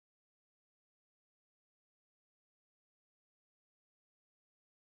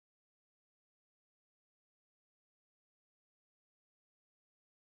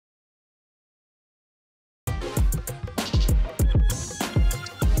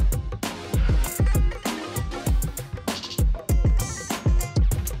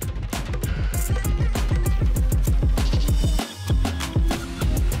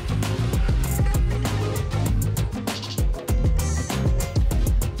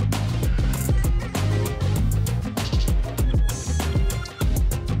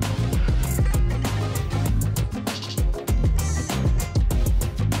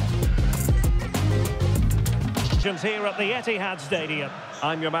celebrations here at the Etihad Stadium.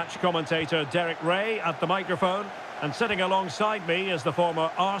 I'm your match commentator, Derek Ray, at the microphone. And sitting alongside me is the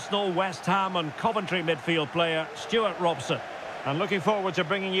former Arsenal, West Ham and Coventry midfield player, Stuart Robson. And looking forward to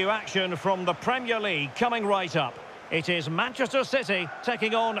bringing you action from the Premier League coming right up. It is Manchester City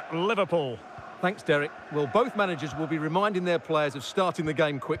taking on Liverpool. Thanks, Derek. Well, both managers will be reminding their players of starting the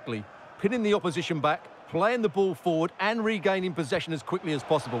game quickly, pinning the opposition back, playing the ball forward and regaining possession as quickly as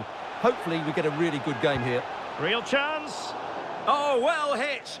possible. Hopefully we get a really good game here. Real chance. Oh, well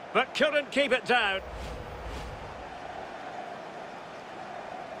hit, but couldn't keep it down.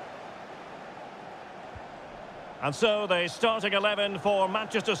 And so the starting 11 for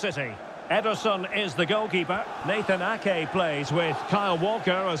Manchester City. Ederson is the goalkeeper. Nathan Ake plays with Kyle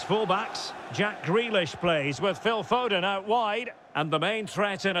Walker as fullbacks. Jack Grealish plays with Phil Foden out wide. And the main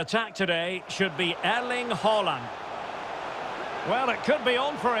threat in attack today should be Erling Haaland. Well, it could be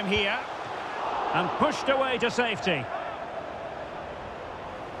on for him here. And pushed away to safety.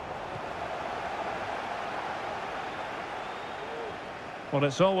 Well,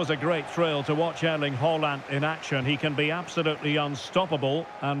 it's always a great thrill to watch Erling Haaland in action. He can be absolutely unstoppable,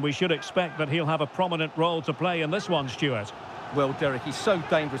 and we should expect that he'll have a prominent role to play in this one, Stuart. Well, Derek, he's so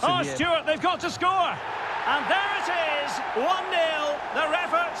dangerous in the air. Stuart, they've got to score! And there it is, 1-0. Their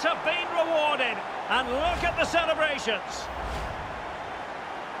efforts have been rewarded. And look at the celebrations.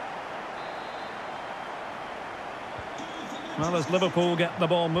 Well, as Liverpool get the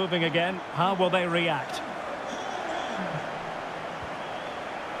ball moving again, how will they react?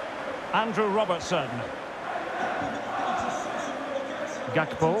 Andrew Robertson.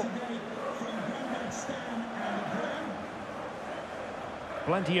 Gakpo.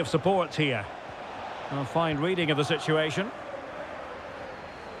 Plenty of support here. A fine reading of the situation.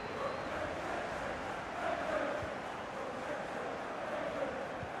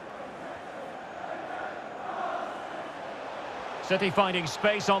 City finding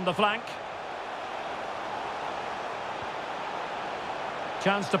space on the flank.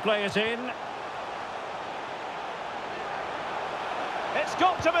 Chance to play it in. It's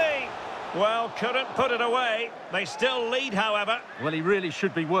got to be. Well, couldn't put it away. They still lead, however. Well, he really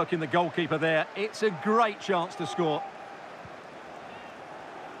should be working the goalkeeper there. It's a great chance to score.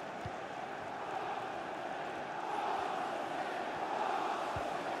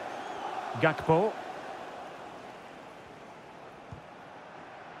 Gakpo.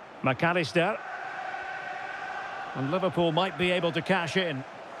 McAllister. And Liverpool might be able to cash in,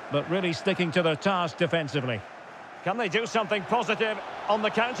 but really sticking to their task defensively. Can they do something positive on the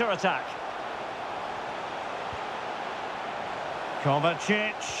counter-attack?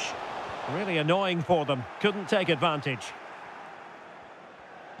 Kovacic. Really annoying for them. Couldn't take advantage.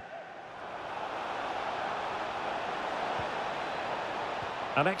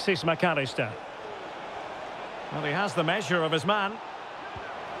 Alexis McAllister. Well, he has the measure of his man.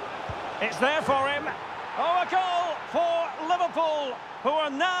 It's there for him. Oh, a goal for Liverpool, who are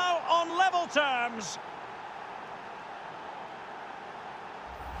now on level terms.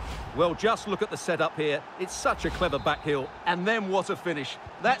 Well, just look at the setup here. It's such a clever backheel. And then what a finish.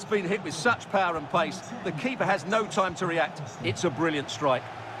 That's been hit with such power and pace. The keeper has no time to react. It's a brilliant strike.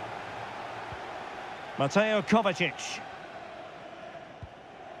 Mateo Kovacic.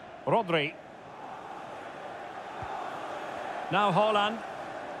 Rodri. Now Haaland.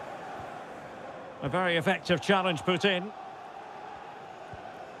 A very effective challenge put in.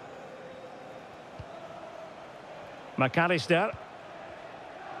 McAllister.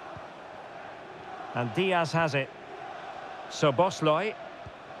 And Diaz has it. So Bosley.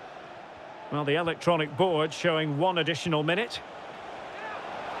 Well, the electronic board showing 1 additional minute.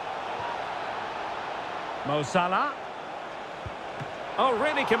 Mo Salah. Oh,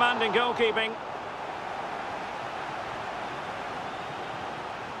 really commanding goalkeeping.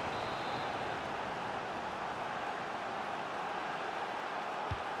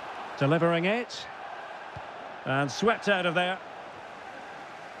 Delivering it. And swept out of there.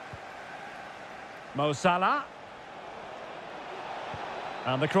 Mo Salah.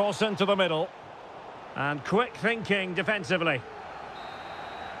 And the cross into the middle. And quick thinking defensively.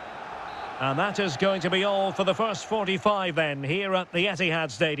 And that is going to be all for the first 45 then, here at the Etihad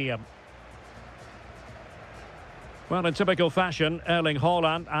Stadium. Well, in typical fashion, Erling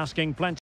Haaland asking plenty